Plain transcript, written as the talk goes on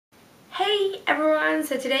Hey everyone,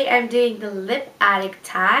 so today I'm doing the Lip Addict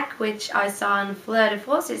Tag, which I saw on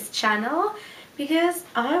Sweetlittletruths channel because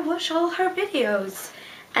I watch all her videos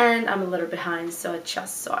and I'm a little behind, so I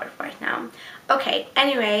just saw it right now. Okay,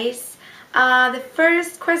 anyways, the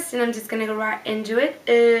first question, I'm just gonna go right into it,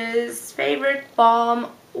 is favorite balm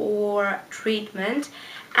or treatment.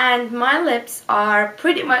 And my lips are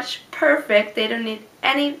pretty much perfect, they don't need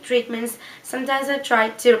any treatments. Sometimes I try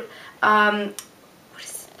to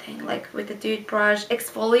like with the toothbrush,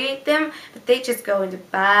 exfoliate them, but they just go into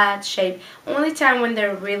bad shape. Only time when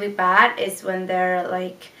they're really bad is when they're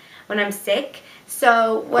like when I'm sick.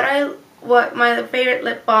 So what my favorite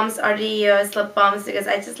lip balms are the EOS lip balms because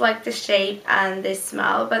I just like the shape and the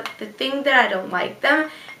smell. But the thing that I don't like them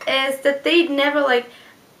is that they never like.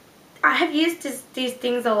 I have used these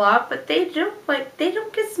things a lot, but they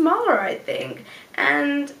don't get smaller, I think.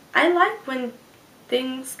 And I like when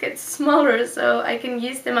things get smaller so I can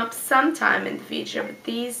use them up sometime in the future, but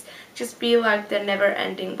these just be like the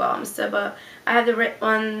never-ending bombs. So but I have the red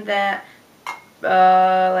one that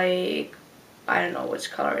like I don't know which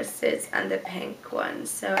color it is, and the pink one,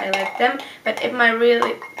 so I like them. But if my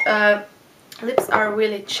really lips are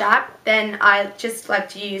really chapped, then I just like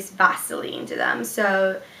to use Vaseline to them.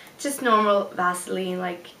 So just normal Vaseline,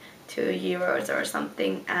 like €2 or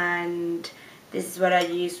something, and this is what I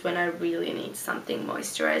use when I really need something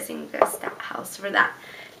moisturizing because that helps for that.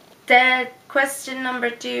 The question number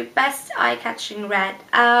 2, best eye-catching red.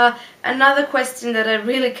 Another question that I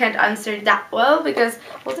really can't answer that well because,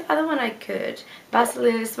 well, the other one I could.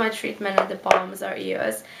 Vaseline is my treatment and the balms are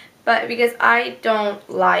EOS. But because I don't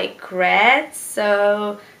like red,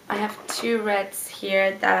 so I have 2 reds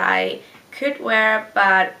here that I could wear,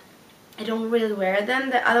 but I don't really wear them.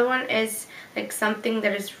 The other one is like something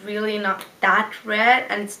that is really not that red,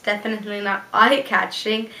 and it's definitely not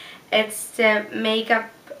eye-catching. It's the makeup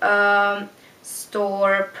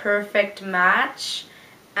store Perfect Match,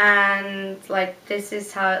 and like this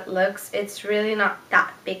is how it looks. It's really not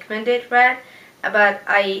that pigmented red, but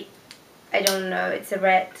I don't know, it's a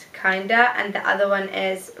red kinda. And the other one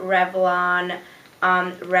is Revlon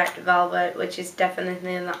Red Velvet, which is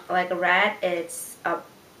definitely not like a red. It's a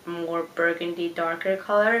more burgundy, darker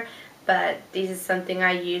color, but this is something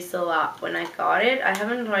I used a lot when I got it. I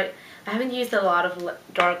haven't used a lot of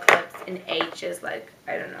dark lips in ages. Like,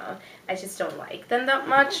 I don't know, I just don't like them that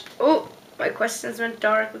much. Oh, my questions went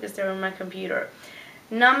dark because they're on my computer.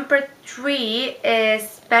 Number 3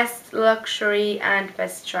 is best luxury and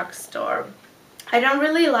best drugstore. I don't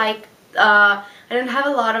really like I don't have a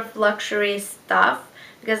lot of luxury stuff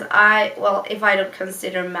because if I don't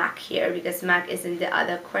consider MAC here, because MAC is in the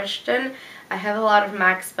other question, I have a lot of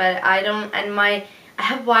MACs, but I don't, and I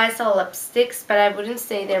have YSL lipsticks, but I wouldn't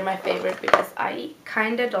say they're my favorite because I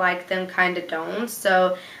kinda like them, kinda don't.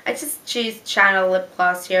 So I just choose Channel lip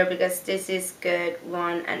gloss here because this is good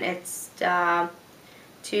one, and it's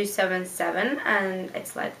 277, and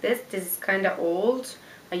it's like this. This is kinda old.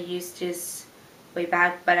 I used this way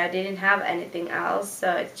back, but I didn't have anything else,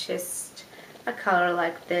 so it's just a color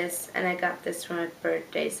like this, and I got this for my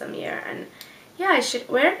birthday some year. And yeah, I should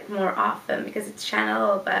wear it more often because it's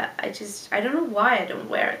Chanel, but I don't know why I don't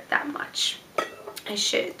wear it that much. I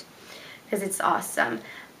should, because it's awesome.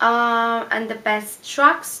 And the best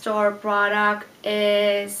drugstore product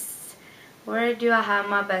is, where do I have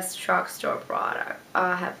my best drugstore product?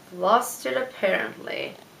 I have lost it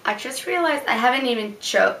apparently. I just realized I haven't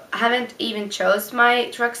even chose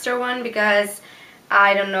my drugstore one because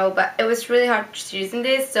I don't know, but it was really hard choosing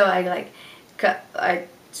this, so I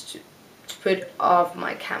put off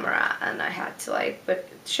my camera and I had to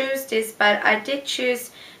choose this. But I did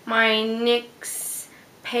choose my NYX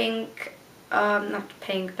pink, not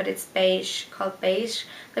pink, but it's beige, called beige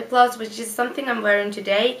lip gloss, which is something I'm wearing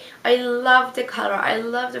today. I love the color, I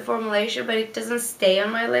love the formulation, but it doesn't stay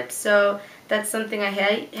on my lips, so that's something I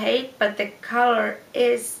hate. But the color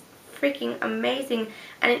is freaking amazing,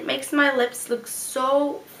 and it makes my lips look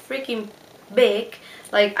so freaking big.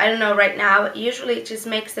 Like, I don't know, right now usually it just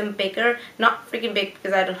makes them bigger, not freaking big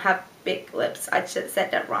because I don't have big lips, I just said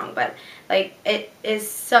that wrong, but like it is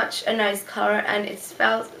such a nice color, and it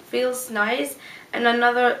feels nice. And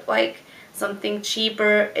another, like, something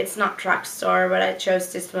cheaper, it's not drugstore, but I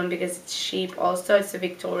chose this one because it's cheap also. It's a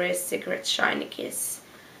Victoria's Secret Shiny Kiss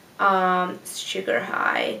Sugar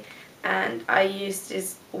High, and I used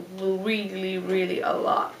this really a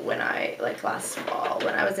lot when last fall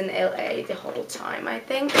when I was in LA the whole time, I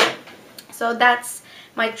think. So that's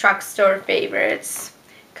my drugstore favorites,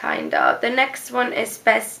 kind of. The next one is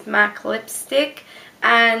best MAC lipstick,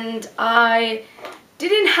 and I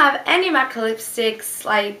didn't have any MAC lipsticks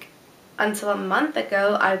like until a month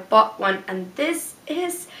ago I bought one, and this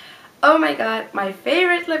is, oh my god, my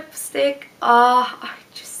favorite lipstick. I'm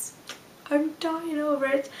dying over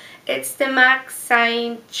it. It's the MAC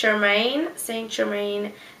Saint Germain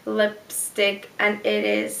lipstick, and it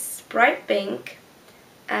is bright pink.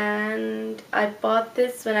 And I bought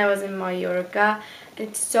this when I was in Mallorca.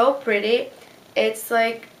 It's so pretty. It's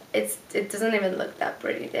like, it doesn't even look that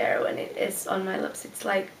pretty there when it is on my lips. It's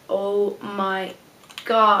like, oh my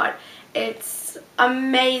god, it's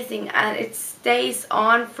amazing, and it stays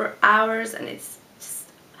on for hours, and it's just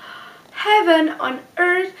heaven on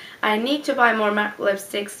earth. I need to buy more MAC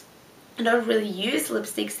lipsticks. I don't really use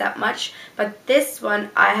lipsticks that much, but this one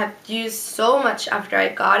I have used so much after I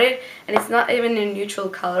got it, and it's not even a neutral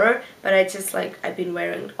color, but I just like, I've been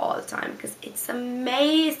wearing it all the time because it's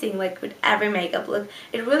amazing. Like with every makeup look,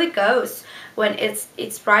 it really goes when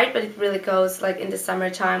it's bright, but it really goes like in the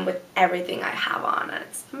summertime with everything I have on, and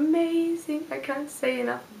it's amazing. I can't say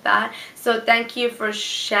enough of that. So thank you for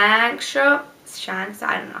Shanks,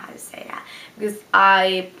 I don't know how to say that, because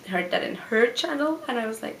I heard that in her channel and I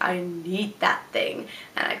was like, I need that thing,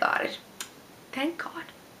 and I got it. Thank God.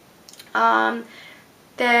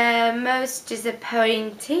 The most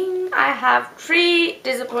disappointing, I have 3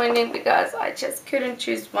 disappointing because I just couldn't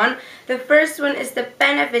choose one. The first one is the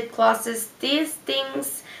benefit glosses. These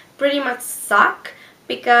things pretty much suck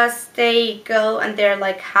because they go and they're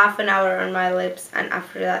like half an hour on my lips, and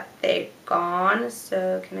after that they're gone.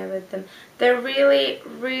 So can I put them? They're really,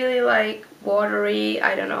 really like watery.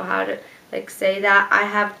 I don't know how to like say that. I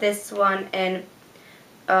have this one in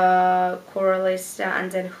Coralista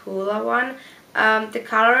and then Hula one. The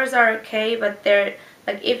colors are okay, but they're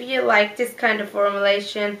like, if you like this kind of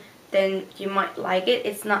formulation, then you might like it.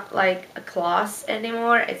 It's not like a gloss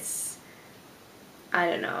anymore. It's, I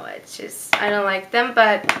don't know, it's just, I don't like them,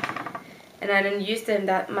 and I don't use them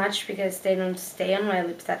that much because they don't stay on my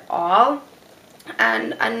lips at all.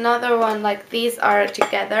 And another one, like these are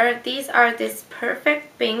together. These are this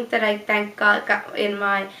perfect pink that I thank God got in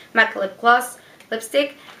my MAC lip gloss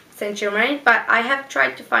lipstick, Saint Germain, but I have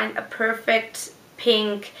tried to find a perfect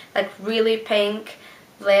pink, like really pink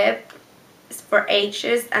lip for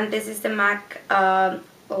ages, and this is the MAC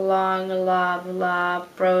Long Love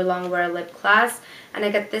Pro Longwear Lip Gloss, and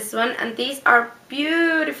I got this one, and these are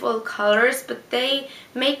beautiful colors, but they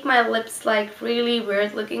make my lips like really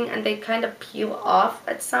weird looking, and they kind of peel off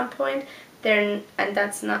at some point. And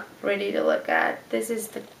that's not pretty to look at. This is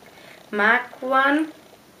the MAC one,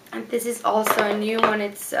 and this is also a new one.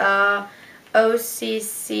 It's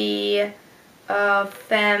OCC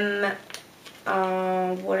Femme,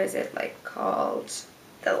 what is it like called?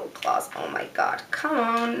 The lip gloss. Oh my god, come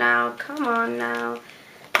on now.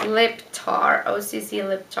 Lip tar, OCC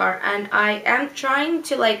lip tar, and I am trying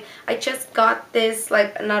to like, I just got this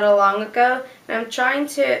like not long ago, and I'm trying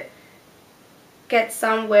to get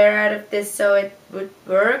some wear out of this so it would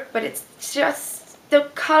work, but it's just, the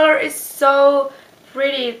color is so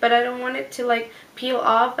pretty, but I don't want it to like peel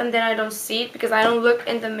off and then I don't see it because I don't look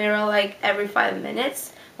in the mirror like every 5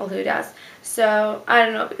 minutes. Well, who does? So I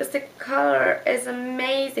don't know, because the color is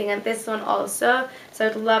amazing, and this one also, so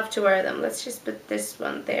I'd love to wear them. Let's just put this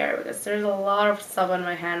one there because there's a lot of stuff on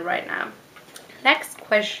my hand right now. Next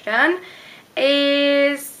question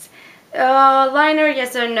is liner,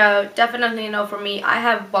 yes or no? Definitely no for me. I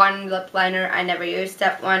have one lip liner. I never use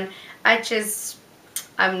that one.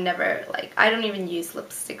 I'm never like, I don't even use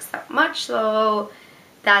lipsticks that much, so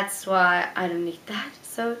that's why I don't need that.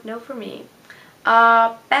 So no for me.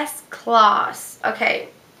 Best gloss. Okay,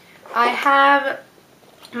 I have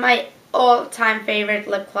my all-time favorite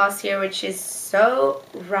lip gloss here, which is so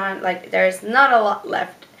round, like there's not a lot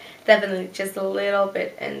left, definitely just a little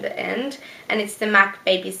bit in the end, and it's the MAC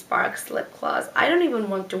Baby Sparks lip gloss. I don't even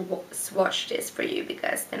want to swatch this for you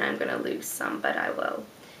because then I'm gonna lose some, but I will.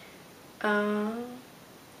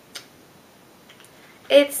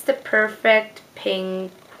 It's the perfect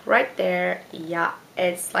pink right there. Yeah,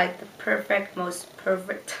 it's like the perfect, most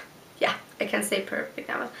perfect, yeah, I can say perfect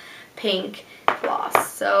now, pink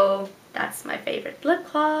gloss. So that's my favorite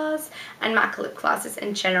lip gloss, and MAC lip glosses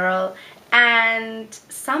in general. And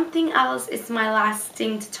something else is my last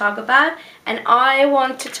thing to talk about, and I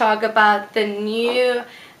want to talk about the new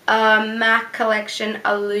MAC collection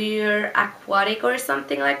Allure Aquatic or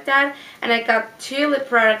something like that, and I got 2 lip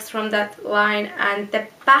products from that line, and the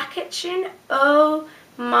packaging, oh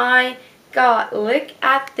my god, look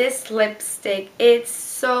at this lipstick. It's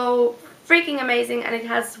so freaking amazing, and it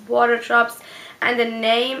has water drops, and the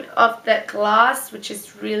name of the gloss, which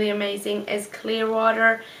is really amazing, is Clear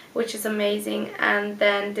Water, which is amazing. And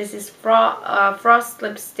then this is Frost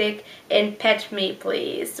lipstick in Pet Me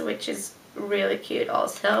Please, which is really cute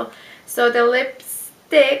also. So the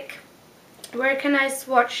lipstick, where can I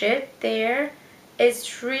swatch it? There.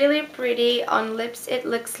 It's really pretty on lips. It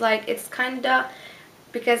looks like it's kinda,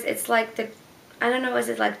 because it's like the, I don't know, is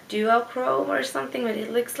it like duochrome or something, but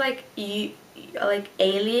it looks like like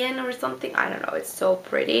alien or something. I don't know, it's so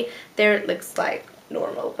pretty. There it looks like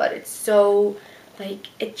normal, but it's so like,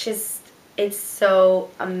 it's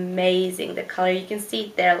so amazing. The color, you can see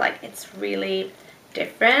it there, like it's really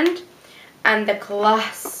different. And the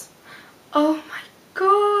gloss, oh my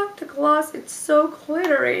god, the gloss, it's so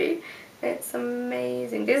glittery. It's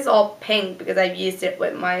amazing. This is all pink because I've used it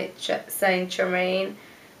with my Saint Germain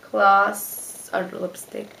gloss or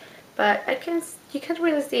lipstick, but you can't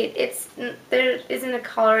really see it. There isn't a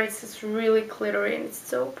color. It's just really glittery and it's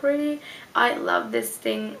so pretty. I love this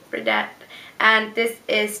thing for that. And this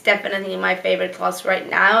is definitely my favorite gloss right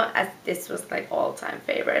now, as this was like all-time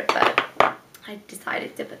favorite, but I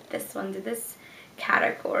decided to put this one to this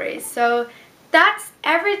category. So that's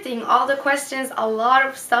everything, all the questions, a lot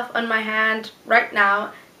of stuff on my hand right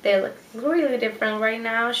now. They look really different right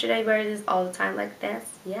now. Should I wear this all the time like this?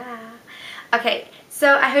 Yeah. Okay,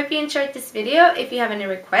 so I hope you enjoyed this video. If you have any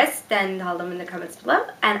requests, then hold them in the comments below,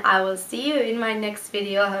 and I will see you in my next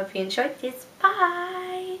video. I hope you enjoyed this. Bye!